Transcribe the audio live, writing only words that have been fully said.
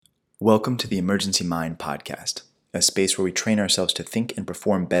Welcome to the Emergency Mind podcast, a space where we train ourselves to think and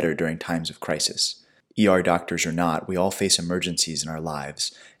perform better during times of crisis. ER doctors or not, we all face emergencies in our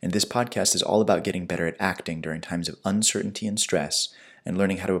lives, and this podcast is all about getting better at acting during times of uncertainty and stress, and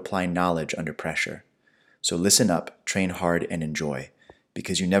learning how to apply knowledge under pressure. So listen up, train hard, and enjoy,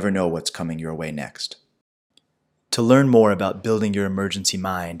 because you never know what's coming your way next. To learn more about building your emergency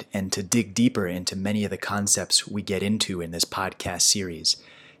mind and to dig deeper into many of the concepts we get into in this podcast series,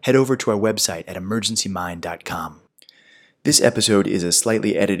 head over to our website at emergencymind.com. This episode is a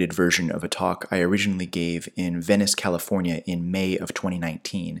slightly edited version of a talk I originally gave in Venice, California in May of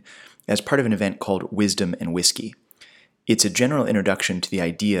 2019 as part of an event called Wisdom and Whiskey. It's a general introduction to the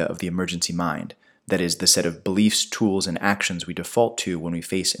idea of the emergency mind, that is, the set of beliefs, tools, and actions we default to when we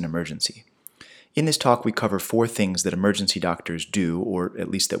face an emergency. In this talk, we cover 4 things that emergency doctors do, or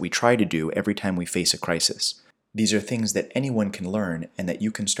at least that we try to do every time we face a crisis. These are things that anyone can learn and that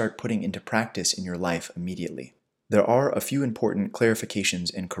you can start putting into practice in your life immediately. There are a few important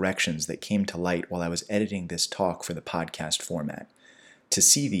clarifications and corrections that came to light while I was editing this talk for the podcast format. To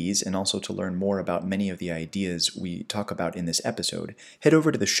see these and also to learn more about many of the ideas we talk about in this episode, head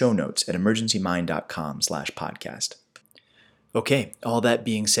over to the show notes at emergencymind.com/podcast. Okay, all that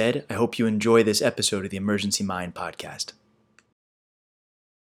being said, I hope you enjoy this episode of the Emergency Mind podcast.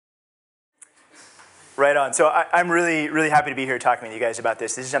 Right on. So I'm really happy to be here talking with you guys about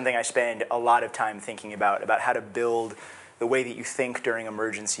this. This is something I spend a lot of time thinking about how to build the way that you think during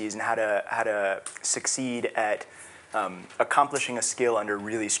emergencies and how to succeed at accomplishing a skill under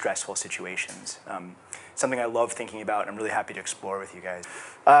really stressful situations. Something I love thinking about and I'm really happy to explore with you guys.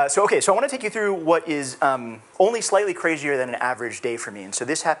 So I want to take you through what is only slightly crazier than an average day for me. And so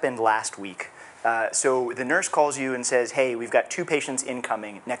this happened last week. So the nurse calls you and says, hey, we've got 2 patients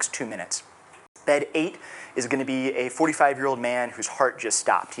incoming next 2 minutes. Bed 8 is going to be a 45-year-old man whose heart just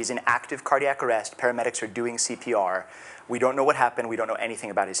stopped. He's in active cardiac arrest. Paramedics are doing CPR. We don't know what happened. We don't know anything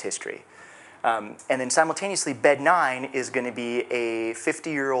about his history. And then simultaneously, bed 9 is going to be a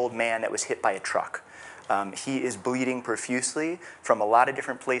 50-year-old man that was hit by a truck. He is bleeding profusely from a lot of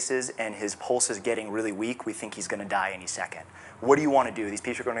different places, and his pulse is getting really weak. We think he's going to die any second. What do you want to do? These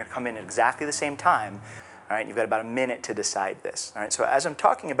people are going to come in at exactly the same time. All right, you've got about a minute to decide this. All right, so as I'm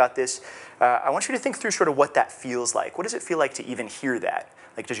talking about this, I want you to think through sort of what that feels like. What does it feel like to even hear that?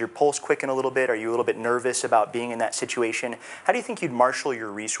 Like, does your pulse quicken a little bit? Are you a little bit nervous about being in that situation? How do you think you'd marshal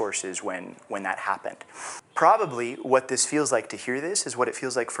your resources when that happened? Probably what this feels like to hear this is what it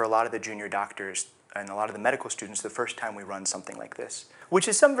feels like for a lot of the junior doctors and a lot of the medical students the first time we run something like this, which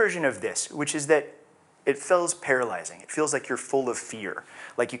is some version of this, which is that it feels paralyzing. It feels like you're full of fear,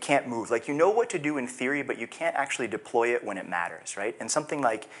 like you can't move, like you know what to do in theory, but you can't actually deploy it when it matters, right? And something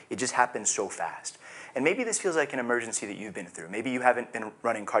like it just happens so fast. And maybe this feels like an emergency that you've been through. Maybe you haven't been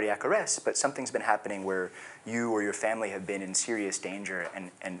running cardiac arrest, but something's been happening where you or your family have been in serious danger,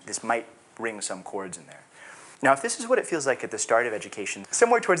 and this might ring some chords in there. Now, if this is what it feels like at the start of education,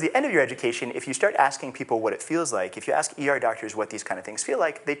 somewhere towards the end of your education, if you start asking people what it feels like, if you ask ER doctors what these kind of things feel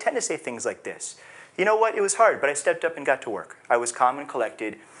like, they tend to say things like this. You know what, it was hard, but I stepped up and got to work. I was calm and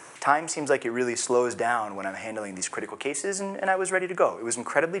collected. Time seems like it really slows down when I'm handling these critical cases, and I was ready to go. It was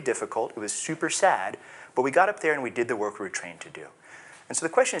incredibly difficult. It was super sad, but we got up there and we did the work we were trained to do. And so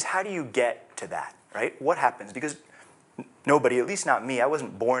the question is, how do you get to that, right? What happens? Because nobody, at least not me, I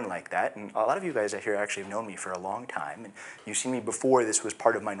wasn't born like that, and a lot of you guys out here actually have known me for a long time, and you've seen me before this was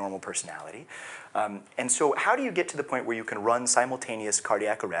part of my normal personality. And so how do you get to the point where you can run simultaneous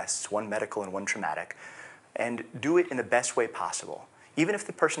cardiac arrests, one medical and one traumatic, and do it in the best way possible? Even if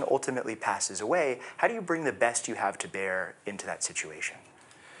the person ultimately passes away, how do you bring the best you have to bear into that situation?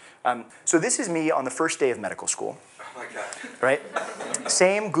 So this is me on the first day of medical school. Oh my God. Right?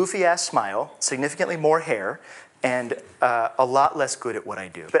 Same goofy-ass smile, significantly more hair, and a lot less good at what I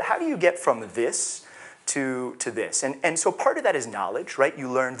do. But how do you get from this to this? And so part of that is knowledge, right?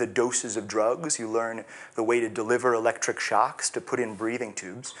 You learn the doses of drugs. You learn the way to deliver electric shocks, to put in breathing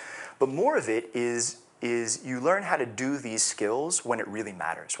tubes. But more of it is you learn how to do these skills when it really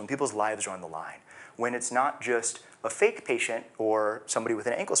matters, when people's lives are on the line, when it's not just a fake patient or somebody with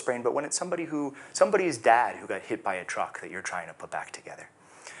an ankle sprain, but when it's somebody's dad who got hit by a truck that you're trying to put back together.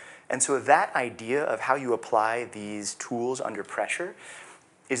 And so that idea of how you apply these tools under pressure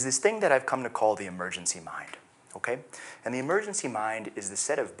is this thing that I've come to call the emergency mind, okay? And the emergency mind is the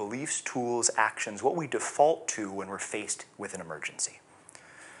set of beliefs, tools, actions, what we default to when we're faced with an emergency,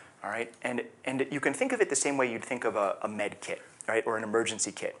 all right? And you can think of it the same way you'd think of a med kit, right, or an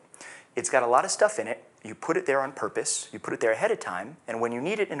emergency kit. It's got a lot of stuff in it. You put it there on purpose, you put it there ahead of time, and when you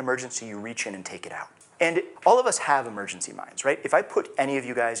need it in emergency, you reach in and take it out. And all of us have emergency minds, right? If I put any of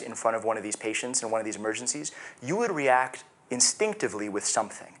you guys in front of one of these patients in one of these emergencies, you would react instinctively with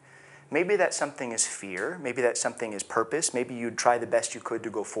something. Maybe that something is fear, maybe that something is purpose, maybe you'd try the best you could to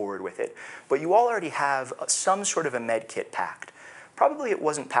go forward with it. But you all already have some sort of a med kit packed. Probably it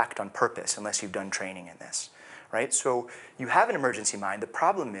wasn't packed on purpose unless you've done training in this, right? So you have an emergency mind. The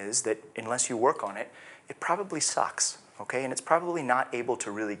problem is that unless you work on it, it probably sucks, okay? And it's probably not able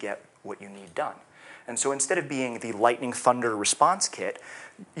to really get what you need done. And so instead of being the lightning thunder response kit,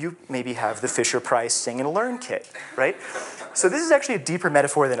 you maybe have the Fisher-Price sing and learn kit, right? So this is actually a deeper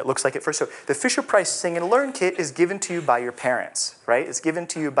metaphor than it looks like at first. So the Fisher-Price sing and learn kit is given to you by your parents, right? It's given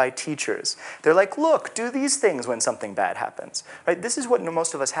to you by teachers. They're like, look, do these things when something bad happens, right? This is what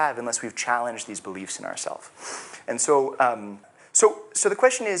most of us have unless we've challenged these beliefs in ourselves. And so, so the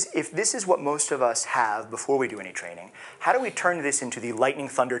question is, if this is what most of us have before we do any training, how do we turn this into the lightning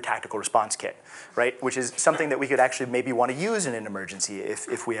thunder tactical response kit, right? Which is something that we could actually maybe want to use in an emergency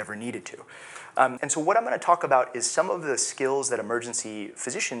if we ever needed to. And so what I'm going to talk about is some of the skills that emergency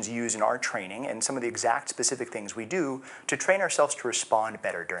physicians use in our training and some of the exact specific things we do to train ourselves to respond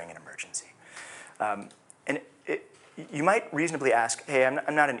better during an emergency. You might reasonably ask, hey,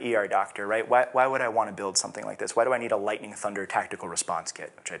 I'm not an ER doctor, right? Why would I want to build something like this? Why do I need a lightning thunder tactical response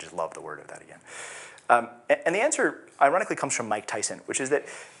kit? Which I just love the word of that again. And the answer, ironically, comes from Mike Tyson, which is that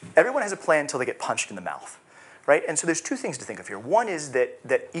everyone has a plan until they get punched in the mouth, right? And so there's two things to think of here. One is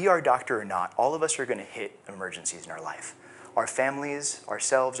that ER doctor or not, all of us are going to hit emergencies in our life. Our families,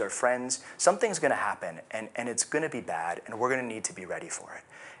 ourselves, our friends, something's going to happen, and it's going to be bad, and we're going to need to be ready for it.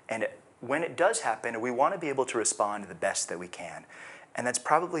 And when it does happen, we want to be able to respond the best that we can. And that's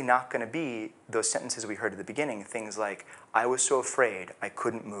probably not going to be those sentences we heard at the beginning, things like, I was so afraid, I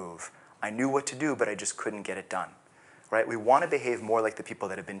couldn't move. I knew what to do, but I just couldn't get it done, right? We want to behave more like the people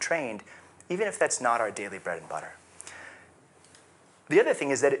that have been trained, even if that's not our daily bread and butter. The other thing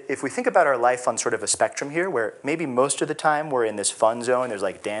is that if we think about our life on sort of a spectrum here, where maybe most of the time we're in this fun zone, there's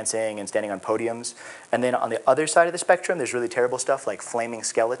like dancing and standing on podiums, and then on the other side of the spectrum, there's really terrible stuff like flaming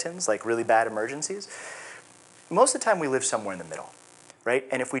skeletons, like really bad emergencies. Most of the time we live somewhere in the middle, right?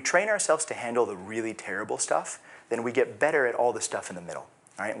 And if we train ourselves to handle the really terrible stuff, then we get better at all the stuff in the middle,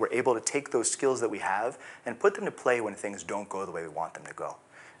 all right? We're able to take those skills that we have and put them to play when things don't go the way we want them to go.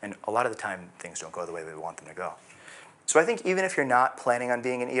 And a lot of the time, things don't go the way we want them to go. So I think even if you're not planning on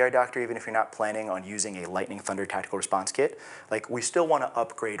being an ER doctor, even if you're not planning on using a lightning thunder tactical response kit, like we still want to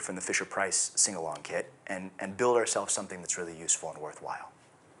upgrade from the Fisher-Price sing-along kit and build ourselves something that's really useful and worthwhile.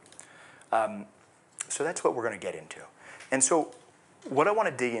 So that's what we're going to get into. And so what I want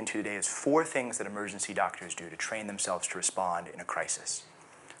to dig into today is 4 things that emergency doctors do to train themselves to respond in a crisis.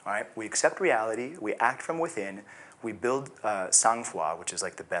 All right? We accept reality, we act from within, we build sang-froid, which is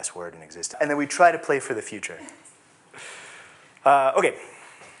like the best word in existence, and then we try to play for the future. Okay,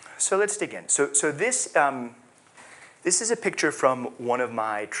 so let's dig in. So this is a picture from one of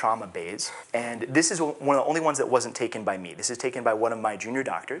my trauma bays, and this is one of the only ones that wasn't taken by me. This is taken by one of my junior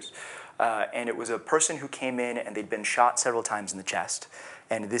doctors, and it was a person who came in and they'd been shot several times in the chest.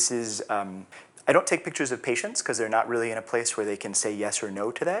 And this is, I don't take pictures of patients because they're not really in a place where they can say yes or no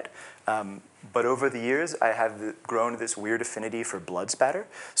to that. But over the years, I have grown this weird affinity for blood spatter.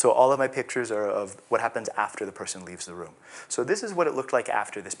 So all of my pictures are of what happens after the person leaves the room. So this is what it looked like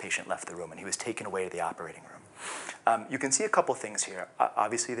after this patient left the room and he was taken away to the operating room. You can see a couple things here.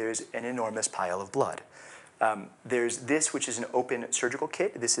 Obviously, there's an enormous pile of blood. There's this, which is an open surgical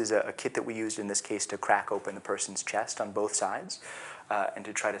kit. This is a kit that we used in this case to crack open the person's chest on both sides. And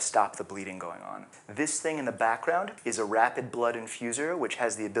to try to stop the bleeding going on. This thing in the background is a rapid blood infuser, which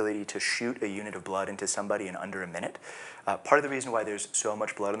has the ability to shoot a unit of blood into somebody in under a minute. Part of the reason why there's so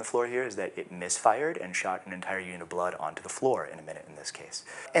much blood on the floor here is that it misfired and shot an entire unit of blood onto the floor in a minute in this case.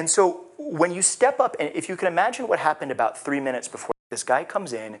 And so when you step up, and if you can imagine what happened about 3 minutes before this guy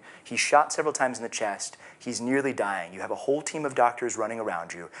comes in, he's shot several times in the chest, he's nearly dying. You have a whole team of doctors running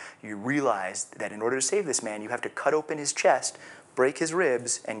around you. You realize that in order to save this man, you have to cut open his chest, break his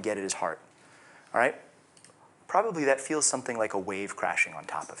ribs, and get at his heart, all right? Probably that feels something like a wave crashing on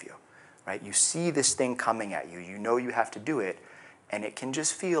top of you, right? You see this thing coming at you. You know you have to do it, and it can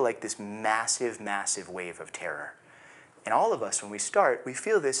just feel like this massive, massive wave of terror. And all of us, when we start, we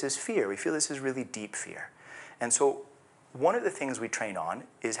feel this as fear. We feel this as really deep fear. And so one of the things we train on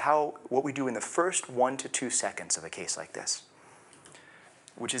is what we do in the first 1 to 2 seconds of a case like this,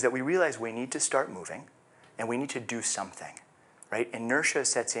 which is that we realize we need to start moving, and we need to do something. Right? Inertia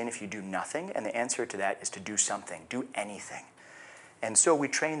sets in if you do nothing, and the answer to that is to do something, do anything. And so we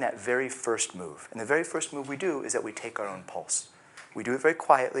train that very first move. And the very first move we do is that we take our own pulse. We do it very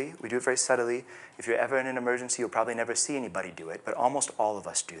quietly. We do it very subtly. If you're ever in an emergency, you'll probably never see anybody do it, but almost all of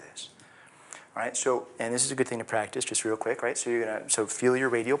us do this. All right, so, and this is a good thing to practice, just real quick, right? So feel your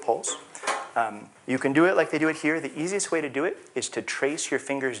radial pulse. You can do it like they do it here. The easiest way to do it is to trace your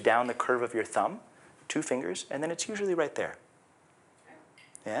fingers down the curve of your thumb, 2 fingers, and then it's usually right there.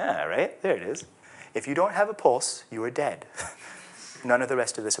 Yeah, right? There it is. If you don't have a pulse, you are dead. None of the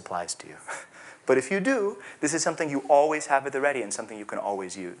rest of this applies to you. But if you do, this is something you always have at the ready and something you can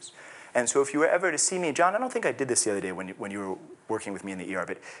always use. And so if you were ever to see me, John, I don't think I did this the other day when you were working with me in the ER,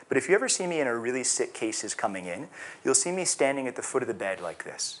 but if you ever see me in a really sick case is coming in, you'll see me standing at the foot of the bed like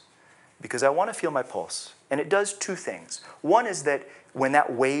this, because I want to feel my pulse. And it does 2 things. One is that when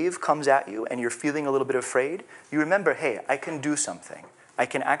that wave comes at you and you're feeling a little bit afraid, you remember, hey, I can do something. I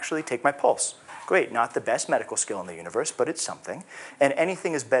can actually take my pulse. Great, not the best medical skill in the universe, but it's something. And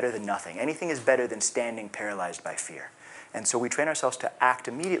anything is better than nothing. Anything is better than standing paralyzed by fear. And so we train ourselves to act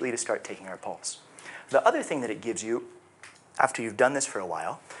immediately to start taking our pulse. The other thing that it gives you, after you've done this for a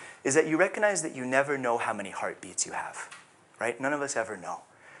while, is that you recognize that you never know how many heartbeats you have, right? None of us ever know.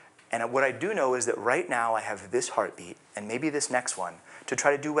 And what I do know is that right now I have this heartbeat, and maybe this next one, to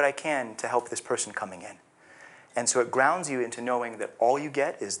try to do what I can to help this person coming in. And so it grounds you into knowing that all you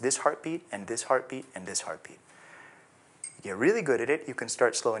get is this heartbeat, and this heartbeat, and this heartbeat. You get really good at it, you can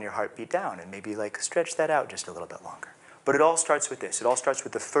start slowing your heartbeat down and maybe like stretch that out just a little bit longer. But it all starts with this. It all starts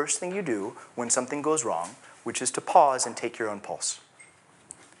with the first thing you do when something goes wrong, which is to pause and take your own pulse.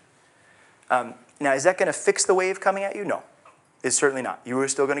 Now, is that going to fix the wave coming at you? No, it's certainly not. You are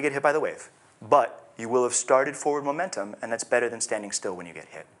still going to get hit by the wave. But you will have started forward momentum, and that's better than standing still when you get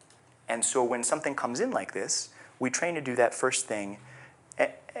hit. And so when something comes in like this, we train to do that first thing,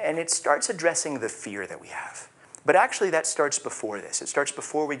 and it starts addressing the fear that we have. But actually, that starts before this. It starts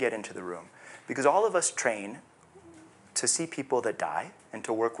before we get into the room. Because all of us train to see people that die and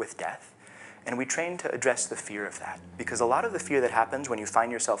to work with death. And we train to address the fear of that. Because a lot of the fear that happens when you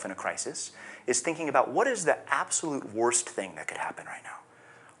find yourself in a crisis is thinking about what is the absolute worst thing that could happen right now?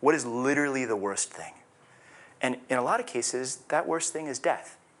 What is literally the worst thing? And in a lot of cases, that worst thing is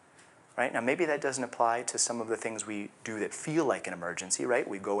death. Right? Now, maybe that doesn't apply to some of the things we do that feel like an emergency, right?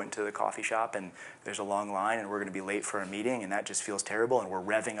 We go into the coffee shop and there's a long line and we're going to be late for a meeting and that just feels terrible and we're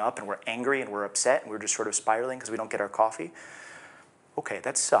revving up and we're angry and we're upset and we're just sort of spiraling because we don't get our coffee. Okay,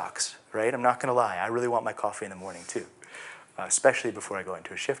 that sucks, right? I'm not going to lie. I really want my coffee in the morning too, especially before I go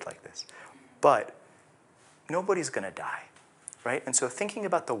into a shift like this. But nobody's going to die, right? And so thinking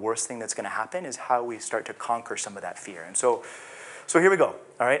about the worst thing that's going to happen is how we start to conquer some of that fear. And so here we go,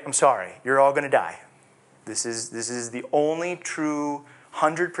 all right? I'm sorry, you're all going to die. This is the only true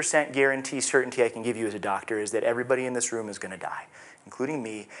 100% guarantee certainty I can give you as a doctor is that everybody in this room is going to die, including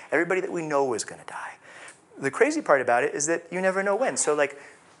me. Everybody that we know is going to die. The crazy part about it is that you never know when. So like,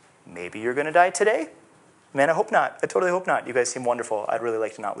 maybe you're going to die today. Man, I hope not. I totally hope not. You guys seem wonderful. I'd really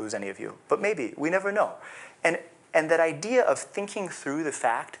like to not lose any of you. But maybe. We never know. And that idea of thinking through the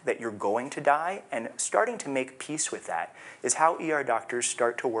fact that you're going to die and starting to make peace with that is how ER doctors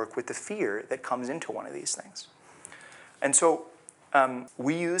start to work with the fear that comes into one of these things. And so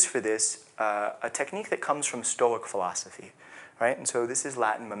we use for this a technique that comes from Stoic philosophy, right? And so this is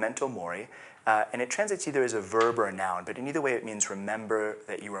Latin, memento mori, and it translates either as a verb or a noun, but in either way it means remember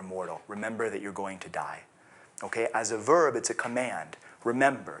that you are mortal, remember that you're going to die. Okay? As a verb, it's a command.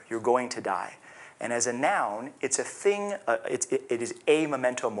 Remember, you're going to die. And as a noun, it's a thing, it is a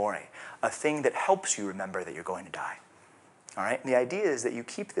memento mori, a thing that helps you remember that you're going to die. All right? And the idea is that you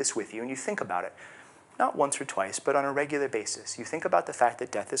keep this with you and you think about it, not once or twice, but on a regular basis. You think about the fact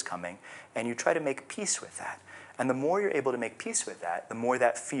that death is coming and you try to make peace with that. And the more you're able to make peace with that, the more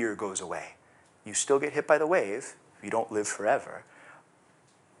that fear goes away. You still get hit by the wave, you don't live forever,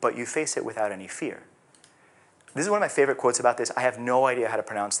 but you face it without any fear. This is one of my favorite quotes about this. I have no idea how to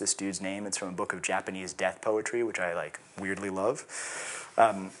pronounce this dude's name. It's from a book of Japanese death poetry, which I like weirdly love.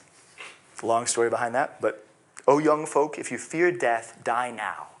 Long story behind that, but "O young folk, if you fear death, die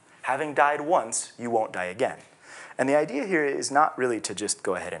now. Having died once, you won't die again." And the idea here is not really to just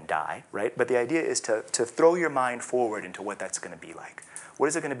go ahead and die, right? But the idea is to throw your mind forward into what that's going to be like. What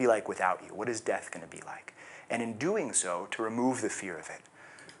is it going to be like without you? What is death going to be like? And in doing so, to remove the fear of it,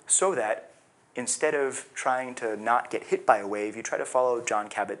 so that instead of trying to not get hit by a wave, you try to follow Jon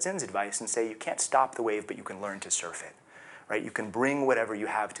Kabat-Zinn's advice and say you can't stop the wave, but you can learn to surf it, right? You can bring whatever you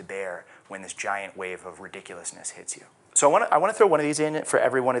have to bear when this giant wave of ridiculousness hits you. So I want to throw one of these in for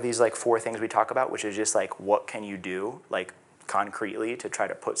every one of these like 4 things we talk about, which is just like, what can you do? Like, concretely to try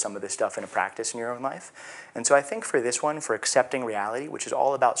to put some of this stuff into practice in your own life. And so I think for this one, for accepting reality, which is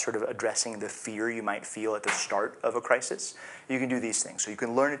all about sort of addressing the fear you might feel at the start of a crisis, you can do these things. So you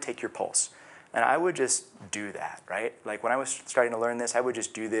can learn to take your pulse. And I would just do that, right? Like when I was starting to learn this, I would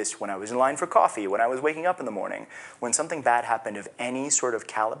just do this when I was in line for coffee, when I was waking up in the morning. When something bad happened of any sort of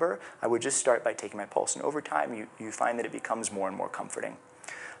caliber, I would just start by taking my pulse. And over time, you find that it becomes more and more comforting.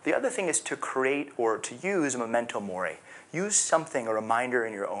 The other thing is to create or to use a memento mori. Use something, a reminder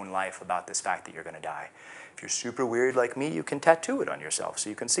in your own life about this fact that you're going to die. If you're super weird like me, you can tattoo it on yourself so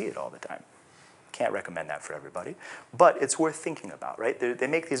you can see it all the time. Can't recommend that for everybody, but it's worth thinking about, right? They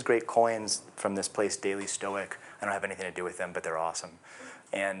make these great coins from this place, Daily Stoic. I don't have anything to do with them, but they're awesome.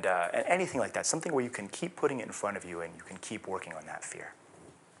 And anything like that, something where you can keep putting it in front of you and you can keep working on that fear.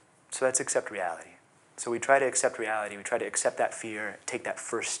 So that's accept reality. So we try to accept reality, we try to accept that fear, take that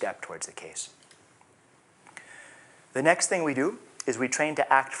first step towards the case. The next thing we do is we train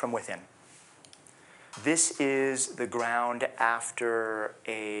to act from within. This is the ground after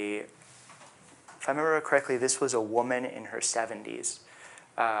if I remember correctly, this was a woman in her 70s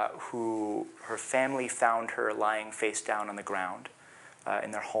who her family found her lying face down on the ground in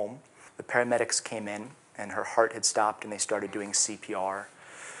their home. The paramedics came in and her heart had stopped and they started doing CPR.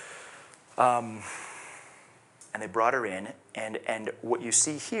 And they brought her in, and what you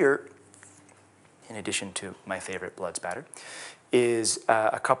see here, in addition to my favorite blood spatter, is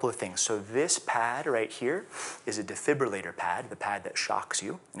a couple of things. So this pad right here is a defibrillator pad, the pad that shocks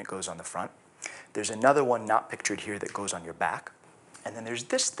you, and it goes on the front. There's another one not pictured here that goes on your back. And then there's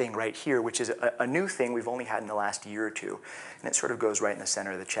this thing right here, which is a new thing we've only had in the last year or two. And it sort of goes right in the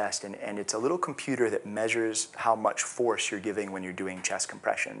center of the chest. And it's a little computer that measures how much force you're giving when you're doing chest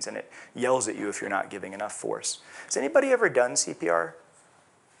compressions. And it yells at you if you're not giving enough force. Has anybody ever done CPR?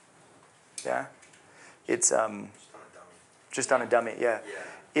 Yeah? It's just on a dummy, yeah.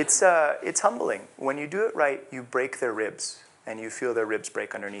 It's humbling. When you do it right, you break their ribs. And you feel their ribs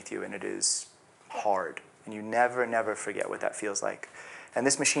break underneath you. And it is hard. And you never, never forget what that feels like. And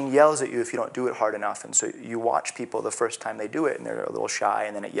this machine yells at you if you don't do it hard enough. And so you watch people the first time they do it, and they're a little shy,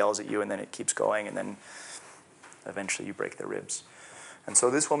 and then it yells at you, and then it keeps going, and then eventually you break their ribs. And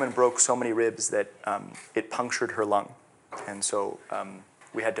so this woman broke so many ribs that it punctured her lung. And so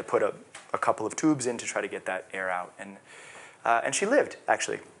we had to put a couple of tubes in to try to get that air out. And she lived,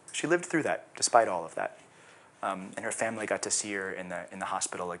 actually. She lived through that, despite all of that. And her family got to see her in the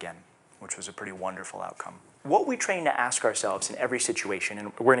hospital again, which was a pretty wonderful outcome. What we train to ask ourselves in every situation,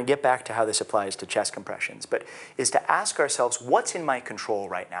 and we're going to get back to how this applies to chest compressions, but is to ask ourselves, what's in my control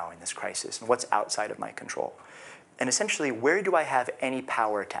right now in this crisis, and what's outside of my control? And essentially, where do I have any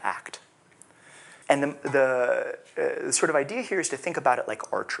power to act? And the sort of idea here is to think about it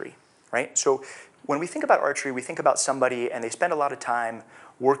like archery, right? So when we think about archery, we think about somebody, and they spend a lot of time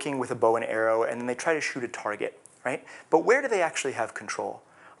working with a bow and arrow, and then they try to shoot a target, right? But where do they actually have control?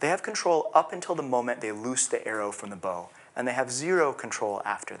 They have control up until the moment they loose the arrow from the bow, and they have zero control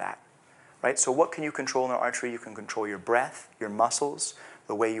after that, right? So what can you control in archery? You can control your breath, your muscles,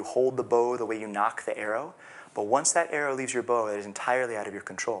 the way you hold the bow, the way you knock the arrow. But once that arrow leaves your bow, it is entirely out of your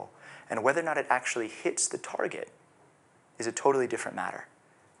control. And whether or not it actually hits the target is a totally different matter,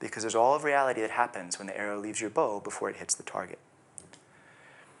 because there's all of reality that happens when the arrow leaves your bow before it hits the target.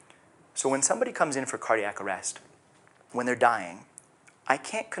 So when somebody comes in for cardiac arrest, when they're dying, I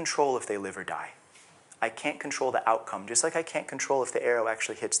can't control if they live or die. I can't control the outcome, just like I can't control if the arrow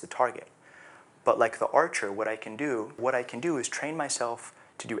actually hits the target. But like the archer, what I can do is train myself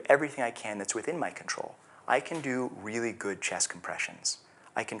to do everything I can that's within my control. I can do really good chest compressions.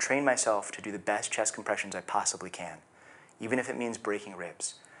 I can train myself to do the best chest compressions I possibly can, even if it means breaking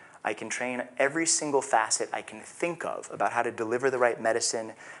ribs. I can train every single facet I can think of about how to deliver the right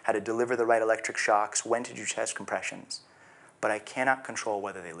medicine, how to deliver the right electric shocks, when to do chest compressions. But I cannot control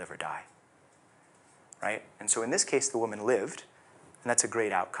whether they live or die, right? And so in this case, the woman lived, and that's a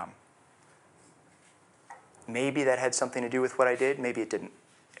great outcome. Maybe that had something to do with what I did, maybe it didn't.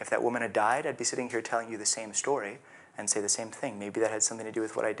 If that woman had died, I'd be sitting here telling you the same story and say the same thing. Maybe that had something to do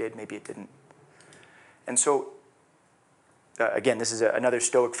with what I did, maybe it didn't. And so, again, this is another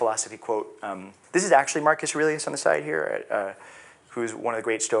Stoic philosophy quote. This is actually Marcus Aurelius on the side here, who's one of the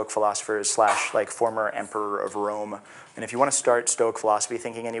great Stoic philosophers / like former emperor of Rome. And if you want to start Stoic philosophy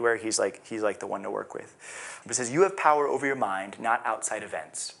thinking anywhere, he's like the one to work with. But it says, you have power over your mind, not outside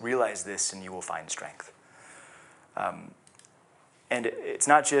events. Realize this and you will find strength. And it's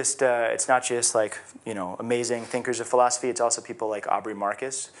not just like, amazing thinkers of philosophy. It's also people like Aubrey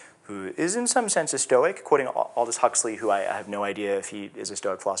Marcus, who is in some sense a Stoic, quoting Aldous Huxley, who I have no idea if he is a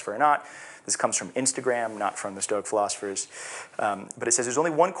Stoic philosopher or not. This comes from Instagram, not from the Stoic philosophers. But it says, there's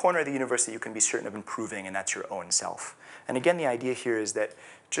only one corner of the universe that you can be certain of improving, and that's your own self. And again, the idea here is that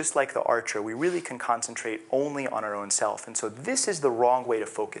just like the archer, we really can concentrate only on our own self. And so this is the wrong way to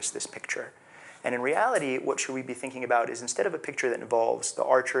focus this picture. And in reality, what should we be thinking about is instead of a picture that involves the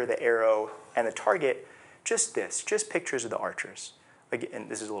archer, the arrow, and the target, just this, just pictures of the archers. Like, and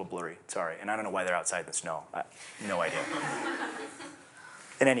this is a little blurry, sorry. And I don't know why they're outside in the snow. No idea.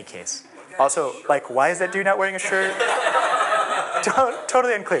 In any case. Also, like, why is that dude not wearing a shirt?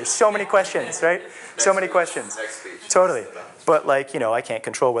 Totally unclear. So many questions, right? So many questions. Totally. But like, I can't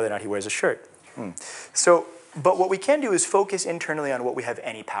control whether or not he wears a shirt. But what we can do is focus internally on what we have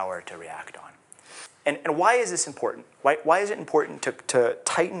any power to react on. And why is this important? Why is it important to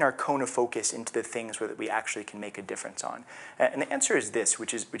tighten our cone of focus into the things that we actually can make a difference on? And the answer is this,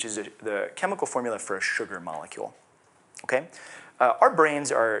 which is the chemical formula for a sugar molecule. Okay? Our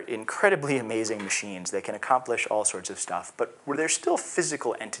brains are incredibly amazing machines that can accomplish all sorts of stuff, but they're still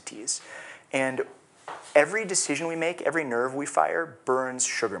physical entities. And every decision we make, every nerve we fire, burns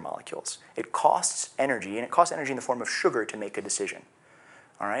sugar molecules. It costs energy, and it costs energy in the form of sugar to make a decision.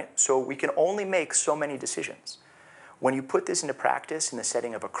 All right? So we can only make so many decisions. When you put this into practice in the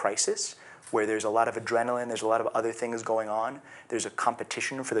setting of a crisis, where there's a lot of adrenaline, there's a lot of other things going on, there's a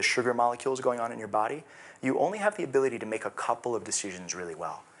competition for the sugar molecules going on in your body, you only have the ability to make a couple of decisions really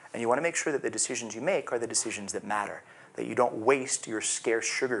well. And you want to make sure that the decisions you make are the decisions that matter, that you don't waste your scarce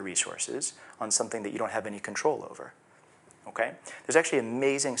sugar resources on something that you don't have any control over. Okay? There's actually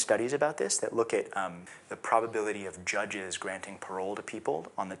amazing studies about this that look at the probability of judges granting parole to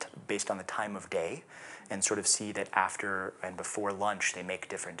people based on the time of day, and sort of see that after and before lunch they make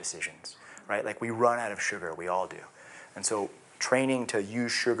different decisions. Right? Like, we run out of sugar, we all do. And so training to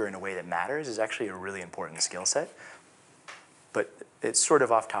use sugar in a way that matters is actually a really important skill set. But it's sort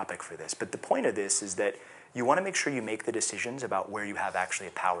of off topic for this. But the point of this is that you want to make sure you make the decisions about where you have actually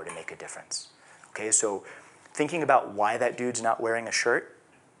a power to make a difference. Okay, so thinking about why that dude's not wearing a shirt,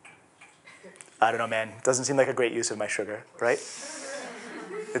 I don't know, man. Doesn't seem like a great use of my sugar, right?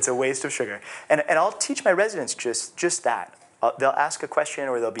 It's a waste of sugar. And I'll teach my residents just that. They'll ask a question,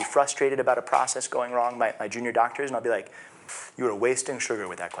 or they'll be frustrated about a process going wrong, my junior doctors, and I'll be like, you are wasting sugar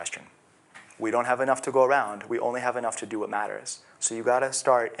with that question. We don't have enough to go around. We only have enough to do what matters. So you got to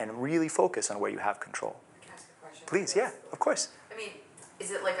start and really focus on where you have control. Can I ask a question? Please, yeah, of course. I mean,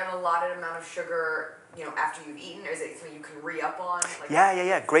 is it like an allotted amount of sugar, after you've eaten, or is it something you can re-up on? Like,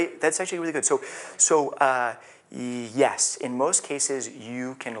 Yeah. Great. That's actually really good. So yes, in most cases,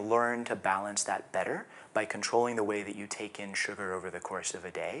 you can learn to balance that better by controlling the way that you take in sugar over the course of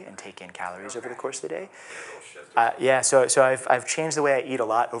a day and take in calories over the course of the day. So I've changed the way I eat a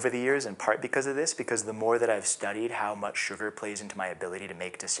lot over the years, in part because of this, because the more that I've studied how much sugar plays into my ability to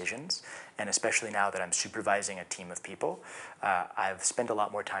make decisions, and especially now that I'm supervising a team of people, I've spent a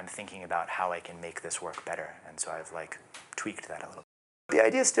lot more time thinking about how I can make this work better. And so I've tweaked that a little bit. The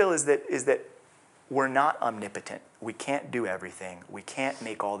idea still is that we're not omnipotent. We can't do everything. We can't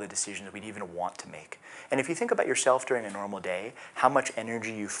make all the decisions we'd even want to make. And if you think about yourself during a normal day, how much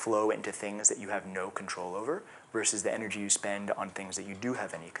energy you flow into things that you have no control over versus the energy you spend on things that you do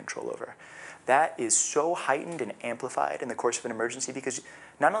have any control over, that is so heightened and amplified in the course of an emergency, because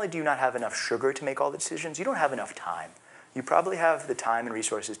not only do you not have enough sugar to make all the decisions, you don't have enough time. You probably have the time and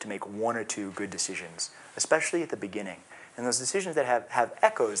resources to make one or two good decisions, especially at the beginning. And those decisions that have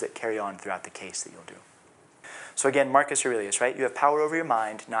echoes that carry on throughout the case that you'll do. So again, Marcus Aurelius, right? You have power over your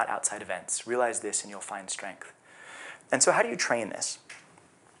mind, not outside events. Realize this and you'll find strength. And so how do you train this?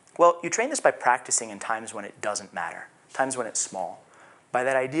 Well, you train this by practicing in times when it doesn't matter, times when it's small. By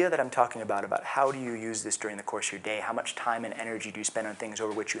that idea that I'm talking about how do you use this during the course of your day, how much time and energy do you spend on things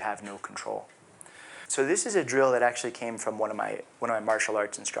over which you have no control. So this is a drill that actually came from one of my martial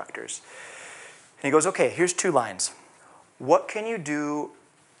arts instructors. And he goes, okay, here's 2 lines. What can you do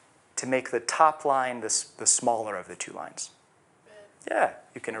to make the top line the smaller of the 2 lines? Yeah,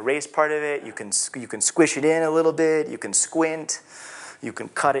 you can erase part of it. You can squish it in a little bit. You can squint. You can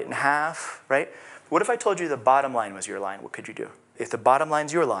cut it in half, right? What if I told you the bottom line was your line? What could you do? If the bottom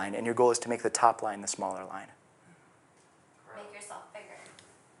line's your line and your goal is to make the top line the smaller line. Make yourself bigger.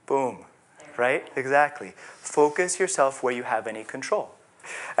 Boom, right? Exactly. Focus yourself where you have any control.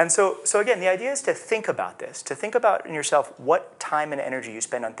 And so again, the idea is to think about this, to think about in yourself what time and energy you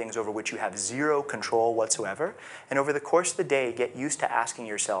spend on things over which you have zero control whatsoever. And over the course of the day, get used to asking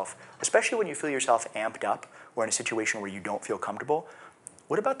yourself, especially when you feel yourself amped up or in a situation where you don't feel comfortable,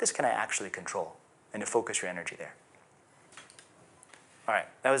 what about this can I actually control? And to focus your energy there. All right,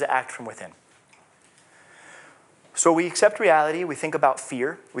 that was act from within. So we accept reality, we think about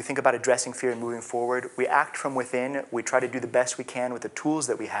fear, we think about addressing fear and moving forward. We act from within, we try to do the best we can with the tools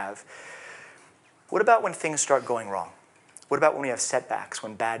that we have. What about when things start going wrong? What about when we have setbacks,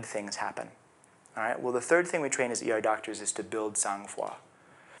 when bad things happen? All right, well, the third thing we train as ER doctors is to build sang-froid.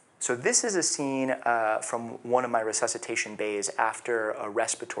 So this is a scene from one of my resuscitation bays after a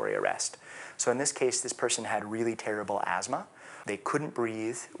respiratory arrest. So in this case, this person had really terrible asthma. They couldn't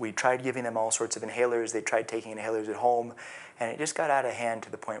breathe. We tried giving them all sorts of inhalers. They tried taking inhalers at home. And it just got out of hand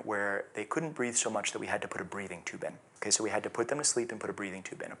to the point where they couldn't breathe so much that we had to put a breathing tube in. Okay, so we had to put them to sleep and put a breathing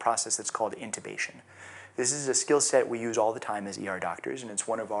tube in, a process that's called intubation. This is a skill set we use all the time as ER doctors, and it's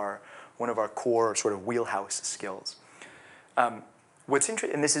one of our core sort of wheelhouse skills. What's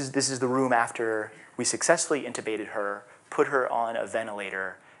interesting, and this is the room after we successfully intubated her, put her on a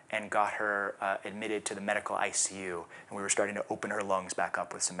ventilator, and got her admitted to the medical ICU, and we were starting to open her lungs back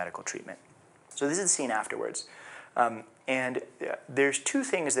up with some medical treatment. So this is the scene afterwards. And there's two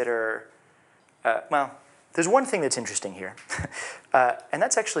things that are, well, there's one thing that's interesting here, and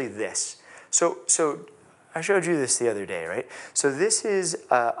that's actually this. So I showed you this the other day, right? So this is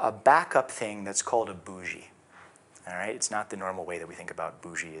a backup thing that's called a bougie. All right, it's not the normal way that we think about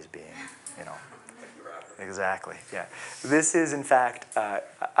bougie as being, you know. Exactly, yeah. This is, in fact, I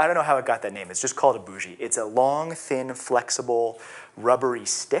don't know how it got that name. It's just called a bougie. It's a long, thin, flexible, rubbery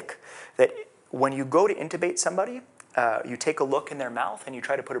stick that when you go to intubate somebody, you take a look in their mouth and you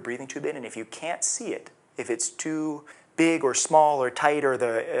try to put a breathing tube in, and if you can't see it, if it's too big or small or tight or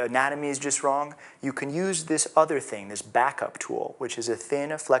the anatomy is just wrong, you can use this other thing, this backup tool, which is a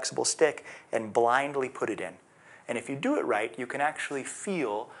thin, flexible stick, and blindly put it in. And if you do it right, you can actually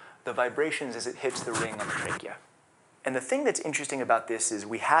feel the vibrations as it hits the ring on the trachea. And the thing that's interesting about this is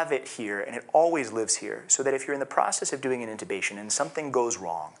we have it here, and it always lives here, so that if you're in the process of doing an intubation and something goes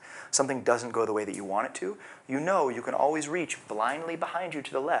wrong, something doesn't go the way that you want it to, you know you can always reach blindly behind you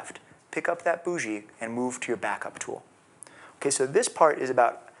to the left, pick up that bougie, and move to your backup tool. Okay, so this part is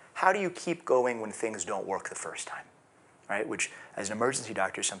about how do you keep going when things don't work the first time, right? Which, as an emergency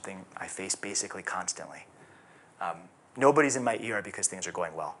doctor, is something I face basically constantly. Nobody's in my ER because things are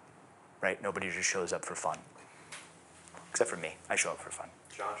going well, right? Nobody just shows up for fun. Except for me, I show up for fun.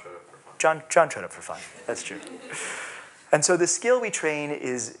 John showed up for fun. John showed up for fun, that's true. And so the skill we train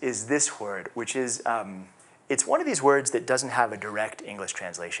is this word, which is, it's one of these words that doesn't have a direct English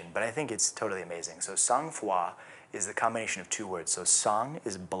translation, but I think it's totally amazing. So sang-froid is the combination of two words. So sang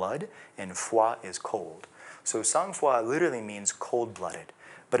is blood, and froid is cold. So sang-froid literally means cold-blooded,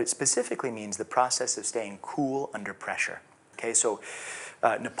 but it specifically means the process of staying cool under pressure. Okay, so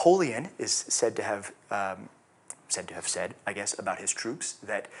Napoleon is said to have said, I guess, about his troops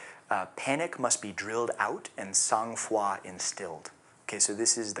that panic must be drilled out and sang-froid instilled. Okay, so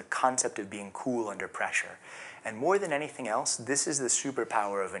this is the concept of being cool under pressure. And more than anything else, this is the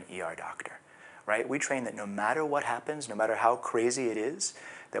superpower of an ER doctor, right? We train that no matter what happens, no matter how crazy it is,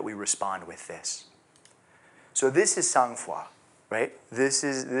 that we respond with this. So this is sang-froid, right? This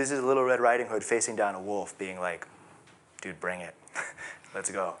is Little Red Riding Hood facing down a wolf being like, dude, bring it. Let's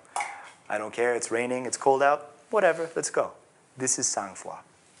go. I don't care, it's raining, it's cold out, whatever, let's go. This is sang-froid.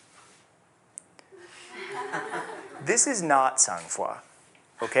 This is not sang-froid,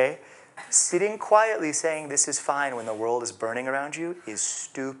 okay? Sitting quietly saying this is fine when the world is burning around you is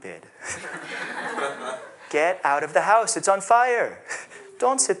stupid. Get out of the house, it's on fire.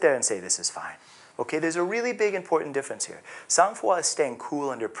 Don't sit there and say this is fine. Okay, there's a really big important difference here. Sang-froid is staying cool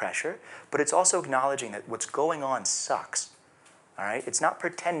under pressure, but it's also acknowledging that what's going on sucks. All right? It's not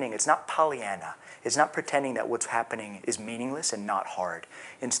pretending, it's not Pollyanna. It's not pretending that what's happening is meaningless and not hard.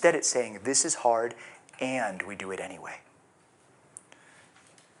 Instead, it's saying this is hard and we do it anyway.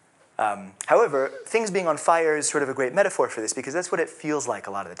 However, things being on fire is sort of a great metaphor for this because that's what it feels like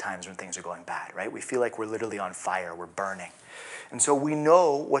a lot of the times when things are going bad, right? We feel like we're literally on fire, we're burning. And so we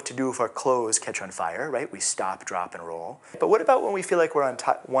know what to do if our clothes catch on fire, right? We stop, drop, and roll. But what about when we feel like we're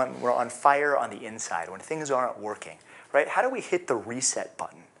on fire on the inside, when things aren't working, right? How do we hit the reset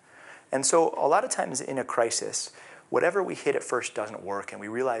button? And so a lot of times in a crisis, whatever we hit at first doesn't work, and we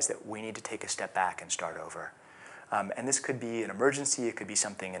realize that we need to take a step back and start over. And this could be an emergency, it could be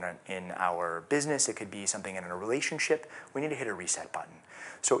something in our business, it could be something in a relationship. We need to hit a reset button.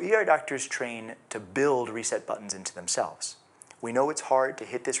 So ER doctors train to build reset buttons into themselves. We know it's hard to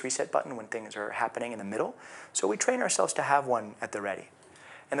hit this reset button when things are happening in the middle, so we train ourselves to have one at the ready.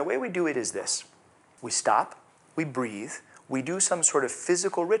 And the way we do it is this. We stop, we breathe, we do some sort of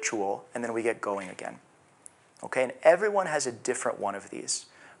physical ritual, and then we get going again. Okay, and everyone has a different one of these.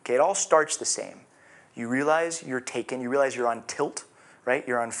 Okay, it all starts the same. You realize you're taken, you realize you're on tilt, right?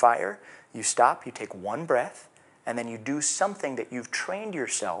 You're on fire, you stop, you take one breath, and then you do something that you've trained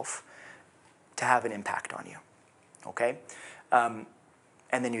yourself to have an impact on you, okay? And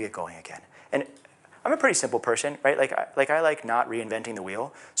then you get going again. And I'm a pretty simple person, right? I like not reinventing the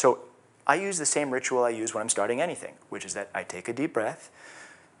wheel. So I use the same ritual I use when I'm starting anything, which is that I take a deep breath,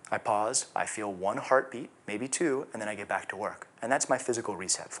 I pause, I feel one heartbeat, maybe two, and then I get back to work. And that's my physical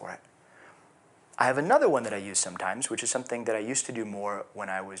reset for it. I have another one that I use sometimes, which is something that I used to do more when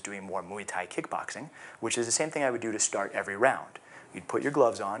I was doing more Muay Thai kickboxing, which is the same thing I would do to start every round. You'd put your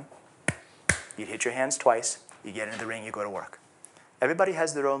gloves on, you'd hit your hands twice, you get into the ring, you go to work. Everybody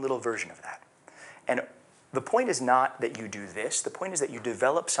has their own little version of that. And the point is not that you do this, the point is that you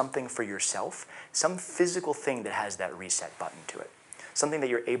develop something for yourself, some physical thing that has that reset button to it, something that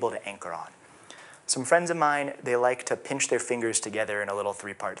you're able to anchor on. Some friends of mine, they like to pinch their fingers together in a little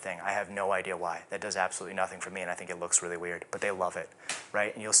three-part thing. I have no idea why. That does absolutely nothing for me, and I think it looks really weird, but they love it,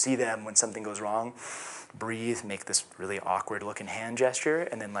 right? And you'll see them when something goes wrong, breathe, make this really awkward-looking hand gesture,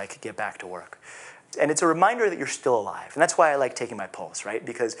 and then like get back to work. And it's a reminder that you're still alive. And that's why I like taking my pulse, right?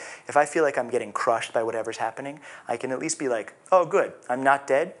 Because if I feel like I'm getting crushed by whatever's happening, I can at least be like, oh, good, I'm not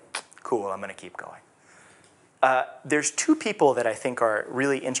dead. Cool, I'm going to keep going. There's two people that I think are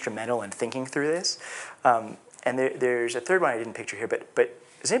really instrumental in thinking through this. And there's a third one I didn't picture here, but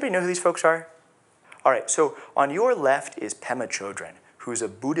does anybody know who these folks are? All right, so on your left is Pema Chodron, who's a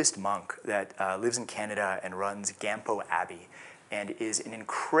Buddhist monk that lives in Canada and runs Gampo Abbey, and is an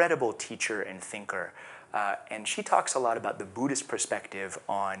incredible teacher and thinker. And she talks a lot about the Buddhist perspective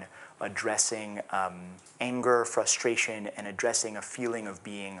on addressing anger, frustration, and addressing a feeling of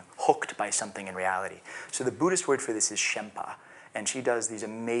being hooked by something in reality. So the Buddhist word for this is Shempa, and she does these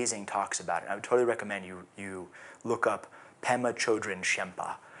amazing talks about it. I would totally recommend you look up Pema Chodron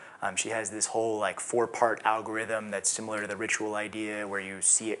Shempa. She has this whole like 4-part algorithm that's similar to the ritual idea where you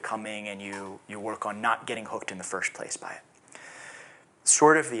see it coming and you work on not getting hooked in the first place by it.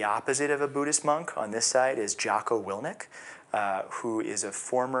 Sort of the opposite of a Buddhist monk on this side is Jocko Willink, who is a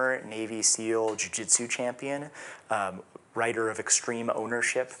former Navy SEAL Jiu-Jitsu champion, writer of Extreme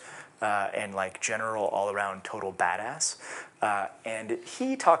Ownership, and like general all-around total badass. And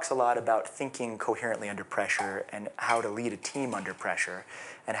he talks a lot about thinking coherently under pressure and how to lead a team under pressure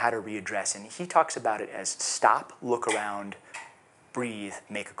and how to readdress. And he talks about it as stop, look around, breathe,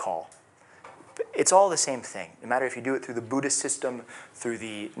 make a call. It's all the same thing, no matter if you do it through the Buddhist system, through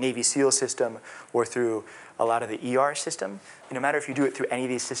the Navy SEAL system, or through a lot of the ER system. No matter if you do it through any of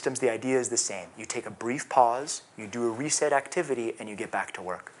these systems, the idea is the same. You take a brief pause, you do a reset activity, and you get back to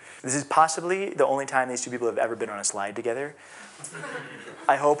work. This is possibly the only time these two people have ever been on a slide together.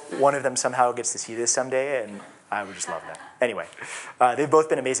 I hope one of them somehow gets to see this someday, and I would just love that. Anyway, they've both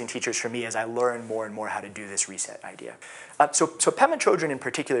been amazing teachers for me as I learn more and more how to do this reset idea. So Pema Chodron in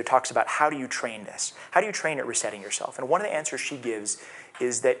particular talks about how do you train this? How do you train at resetting yourself? And one of the answers she gives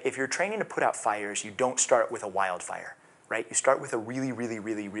is that if you're training to put out fires, you don't start with a wildfire, right? You start with a really, really,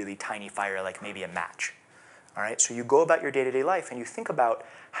 really, really tiny fire, like maybe a match. All right, so you go about your day-to-day life and you think about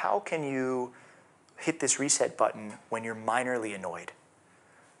how can you hit this reset button when you're minorly annoyed?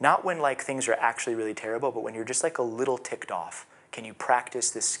 Not when like things are actually really terrible, but when you're just like a little ticked off. Can you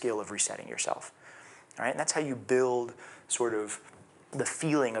practice this skill of resetting yourself? All right, and that's how you build sort of the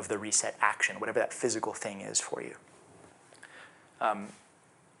feeling of the reset action, whatever that physical thing is for you.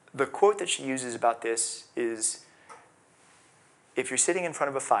 The quote that she uses about this is, if you're sitting in front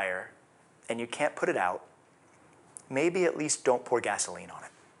of a fire and you can't put it out, maybe at least don't pour gasoline on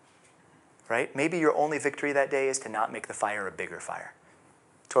it, right? Maybe your only victory that day is to not make the fire a bigger fire.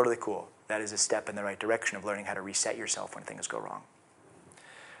 Totally cool. That is a step in the right direction of learning how to reset yourself when things go wrong.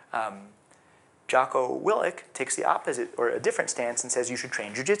 Jocko Willink takes the opposite or a different stance and says you should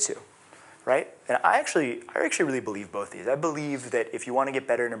train jiu-jitsu, right? And I actually really believe both these. I believe that if you want to get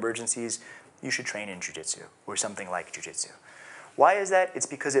better in emergencies, you should train in jiu-jitsu or something like jiu-jitsu. Why is that? It's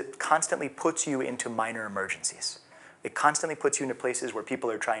because it constantly puts you into minor emergencies. It constantly puts you into places where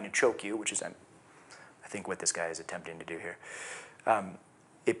people are trying to choke you, which is, I think, what this guy is attempting to do here.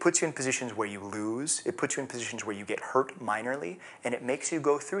 It puts you in positions where you lose. It puts you in positions where you get hurt minorly, and it makes you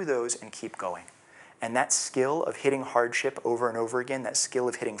go through those and keep going. And that skill of hitting hardship over and over again, that skill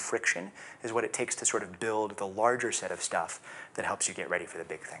of hitting friction, is what it takes to sort of build the larger set of stuff that helps you get ready for the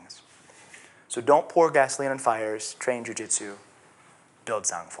big things. So don't pour gasoline on fires, train jiu-jitsu, build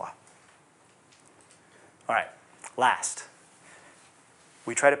sang-froid. All right, last,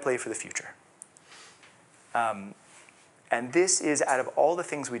 we try to play for the future. And this is, out of all the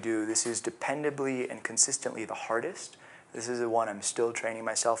things we do, this is dependably and consistently the hardest. This is the one I'm still training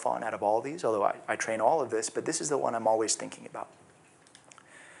myself on out of all these, although I train all of this, but this is the one I'm always thinking about.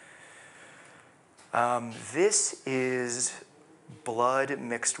 This is blood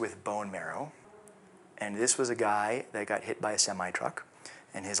mixed with bone marrow. And this was a guy that got hit by a semi-truck,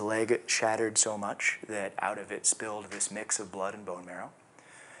 and his leg shattered so much that out of it spilled this mix of blood and bone marrow.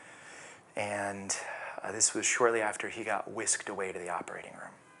 And this was shortly after he got whisked away to the operating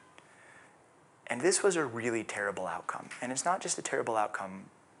room. And this was a really terrible outcome. And it's not just a terrible outcome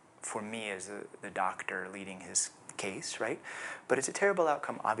for me as the doctor leading his case, right? But it's a terrible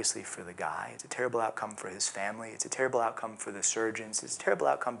outcome, obviously, for the guy. It's a terrible outcome for his family. It's a terrible outcome for the surgeons. It's a terrible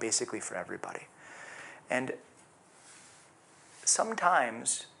outcome, basically, for everybody. And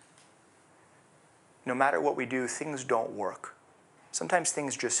sometimes, no matter what we do, things don't work. Sometimes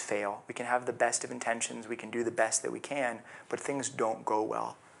things just fail. We can have the best of intentions. We can do the best that we can, but things don't go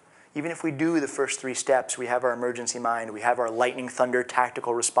well. Even if we do the first 3 steps, we have our emergency mind, we have our lightning thunder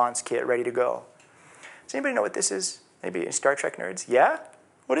tactical response kit ready to go. Does anybody know what this is? Maybe Star Trek nerds? Yeah?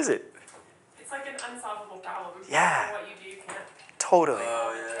 What is it? It's like an unsolvable problem. Yeah. What you do, you can't. Totally.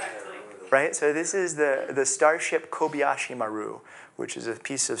 Correctly. Right? So this is the starship Kobayashi Maru, which is a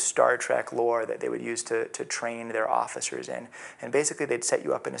piece of Star Trek lore that they would use to train their officers in. And basically they'd set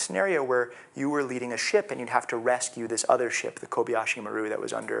you up in a scenario where you were leading a ship and you'd have to rescue this other ship, the Kobayashi Maru, that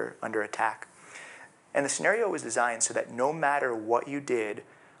was under attack. And the scenario was designed so that no matter what you did,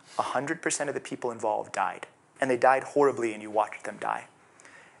 100% of the people involved died. And they died horribly, and you watched them die.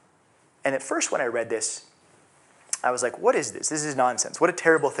 And at first when I read this, I was like, what is this? This is nonsense. What a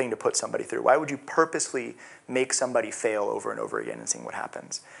terrible thing to put somebody through. Why would you purposely make somebody fail over and over again and seeing what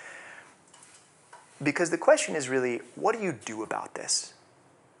happens? Because the question is really, what do you do about this?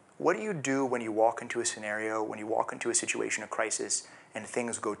 What do you do when you walk into a scenario, when you walk into a situation of crisis, and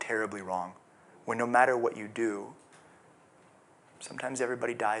things go terribly wrong? When no matter what you do, sometimes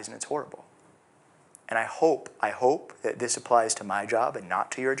everybody dies and it's horrible. And I hope that this applies to my job and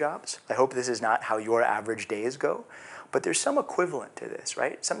not to your jobs. I hope this is not how your average days go. But there's some equivalent to this,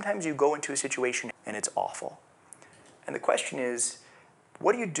 right? Sometimes you go into a situation and it's awful. And the question is,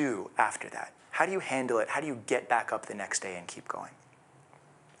 what do you do after that? How do you handle it? How do you get back up the next day and keep going?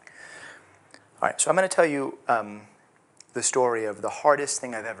 All right, so I'm going to tell you the story of the hardest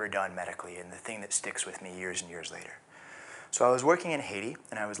thing I've ever done medically and the thing that sticks with me years and years later. So I was working in Haiti,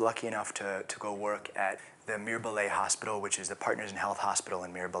 and I was lucky enough to go work at the Mirbelet Hospital, which is the Partners in Health Hospital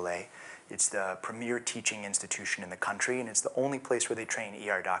in Mirbelet. It's the premier teaching institution in the country, and it's the only place where they train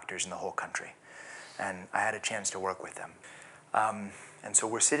ER doctors in the whole country. And I had a chance to work with them. And so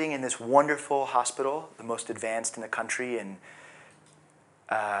we're sitting in this wonderful hospital, the most advanced in the country, and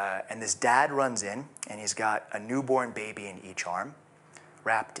this dad runs in, and he's got a newborn baby in each arm,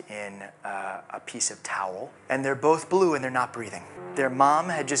 wrapped in a piece of towel. And they're both blue and they're not breathing. Their mom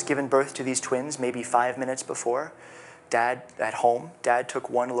had just given birth to these twins maybe 5 minutes before. Dad, at home, Dad took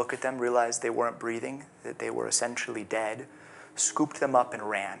one look at them, realized they weren't breathing, that they were essentially dead, scooped them up and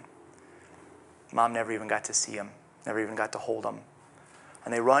ran. Mom never even got to see them, never even got to hold them.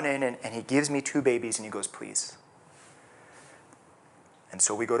 And they run in and he gives me 2 babies and he goes, please. And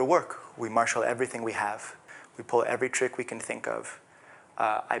so we go to work. We marshal everything we have. We pull every trick we can think of.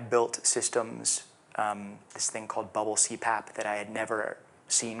 I built systems, this thing called bubble CPAP that I had never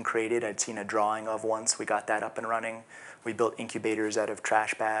seen created. I'd seen a drawing of once. We got that up and running. We built incubators out of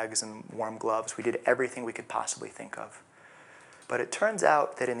trash bags and warm gloves. We did everything we could possibly think of. But it turns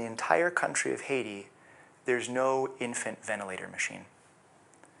out that in the entire country of Haiti, there's no infant ventilator machine.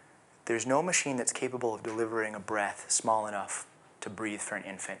 There's no machine that's capable of delivering a breath small enough to breathe for an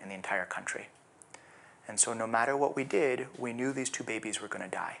infant in the entire country. And so no matter what we did, we knew these 2 babies were going to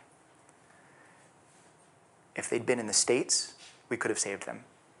die. If they'd been in the States, we could have saved them.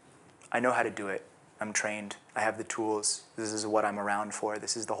 I know how to do it. I'm trained. I have the tools. This is what I'm around for.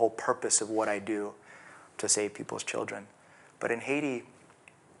 This is the whole purpose of what I do, to save people's children. But in Haiti,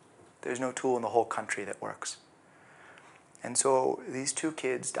 there's no tool in the whole country that works. And so these 2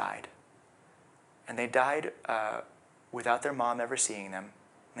 kids died. And they died without their mom ever seeing them.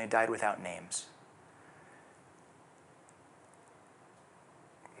 And they died without names.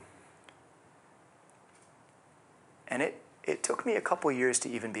 And it took me a couple years to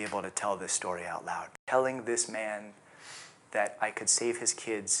even be able to tell this story out loud. Telling this man that I could save his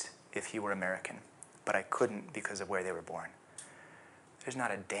kids if he were American, but I couldn't because of where they were born. There's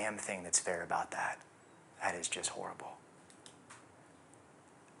not a damn thing that's fair about that. That is just horrible.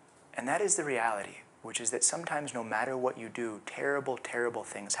 And that is the reality, which is that sometimes no matter what you do, terrible, terrible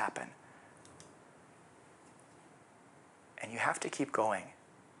things happen. And you have to keep going,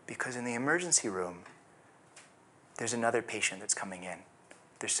 because in the emergency room, there's another patient that's coming in.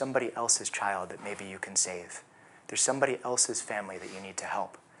 There's somebody else's child that maybe you can save. There's somebody else's family that you need to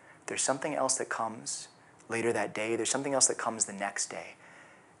help. There's something else that comes later that day. There's something else that comes the next day.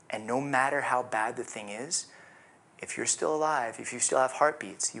 And no matter how bad the thing is, if you're still alive, if you still have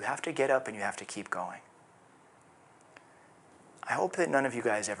heartbeats, you have to get up and you have to keep going. I hope that none of you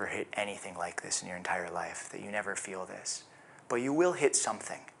guys ever hit anything like this in your entire life, that you never feel this. But you will hit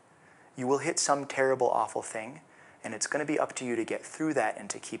something. You will hit some terrible, awful thing, and it's going to be up to you to get through that and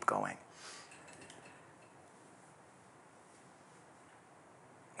to keep going.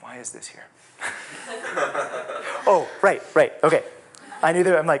 Why is this here? Oh, right, okay. I knew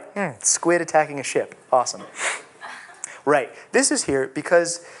that. I'm like, squid attacking a ship. Awesome. Right, this is here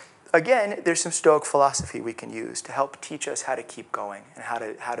because, again, there's some Stoic philosophy we can use to help teach us how to keep going and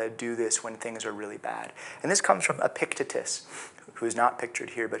how to do this when things are really bad. And this comes from Epictetus, who is not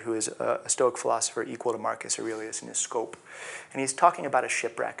pictured here, but who is a Stoic philosopher equal to Marcus Aurelius in his scope. And he's talking about a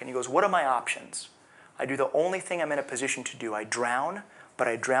shipwreck, and he goes, what are my options? I do the only thing I'm in a position to do. I drown, but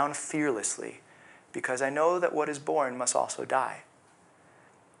I drown fearlessly, because I know that what is born must also die.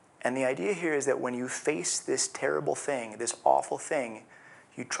 And the idea here is that when you face this terrible thing, this awful thing,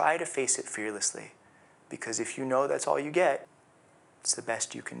 you try to face it fearlessly. Because if you know that's all you get, it's the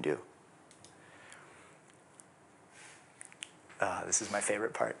best you can do. This is my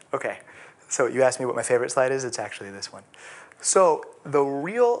favorite part. Okay, so you asked me what my favorite slide is. It's actually this one. So the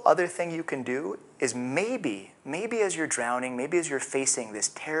real other thing you can do is maybe as you're drowning, maybe as you're facing this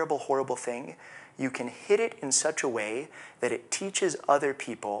terrible, horrible thing, you can hit it in such a way that it teaches other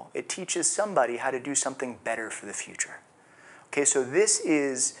people, it teaches somebody how to do something better for the future. Okay, so this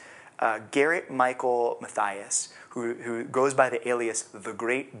is Garrett Michael Matthias, who goes by the alias The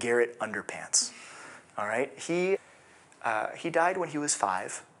Great Garrett Underpants. All right, he died when he was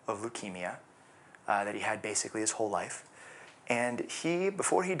 5 of leukemia that he had basically his whole life. And he,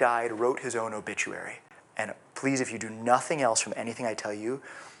 before he died, wrote his own obituary. And please, if you do nothing else from anything I tell you,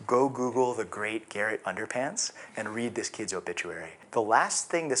 go Google The Great Garrett Underpants and read this kid's obituary. The last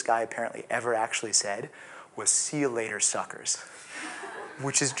thing this guy apparently ever actually said was, "See you later, suckers,"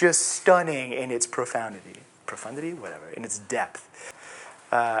 which is just stunning in its profundity, whatever, in its depth.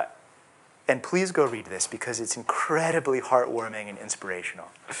 And please go read this because it's incredibly heartwarming and inspirational.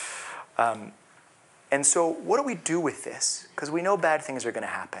 And so what do we do with this? Because we know bad things are going to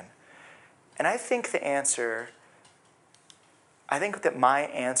happen. And I think that my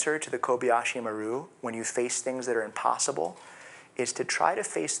answer to the Kobayashi Maru, when you face things that are impossible, is to try to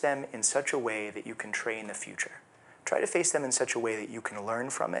face them in such a way that you can train the future. Try to face them in such a way that you can learn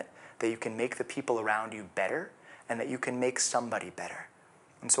from it, that you can make the people around you better, and that you can make somebody better.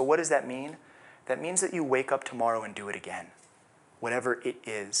 And so what does that mean? That means that you wake up tomorrow and do it again, whatever it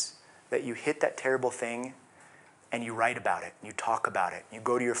is. That you hit that terrible thing and you write about it, and you talk about it, and you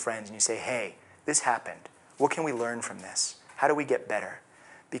go to your friends and you say, hey, this happened. What can we learn from this? How do we get better?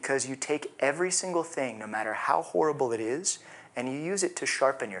 Because you take every single thing, no matter how horrible it is, and you use it to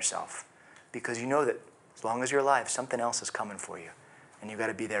sharpen yourself. Because you know that as long as you're alive, something else is coming for you, and you've got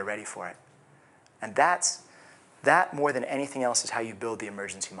to be there ready for it. And that more than anything else is how you build the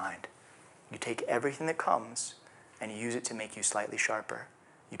emergency mind. You take everything that comes and you use it to make you slightly sharper.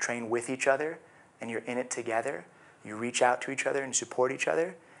 You train with each other, and you're in it together. You reach out to each other and support each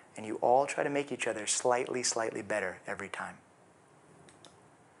other, and you all try to make each other slightly better every time.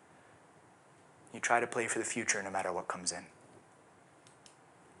 You try to play for the future no matter what comes in.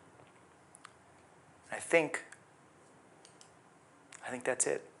 I think that's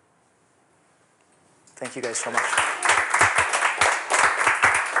it. Thank you guys so much.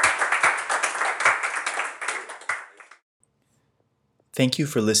 Thank you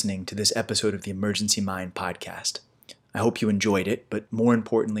for listening to this episode of the Emergency Mind podcast. I hope you enjoyed it, but more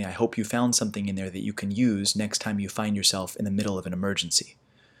importantly, I hope you found something in there that you can use next time you find yourself in the middle of an emergency.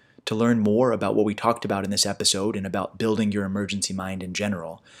 To learn more about what we talked about in this episode and about building your emergency mind in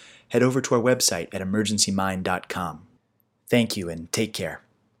general, head over to our website at emergencymind.com. Thank you and take care.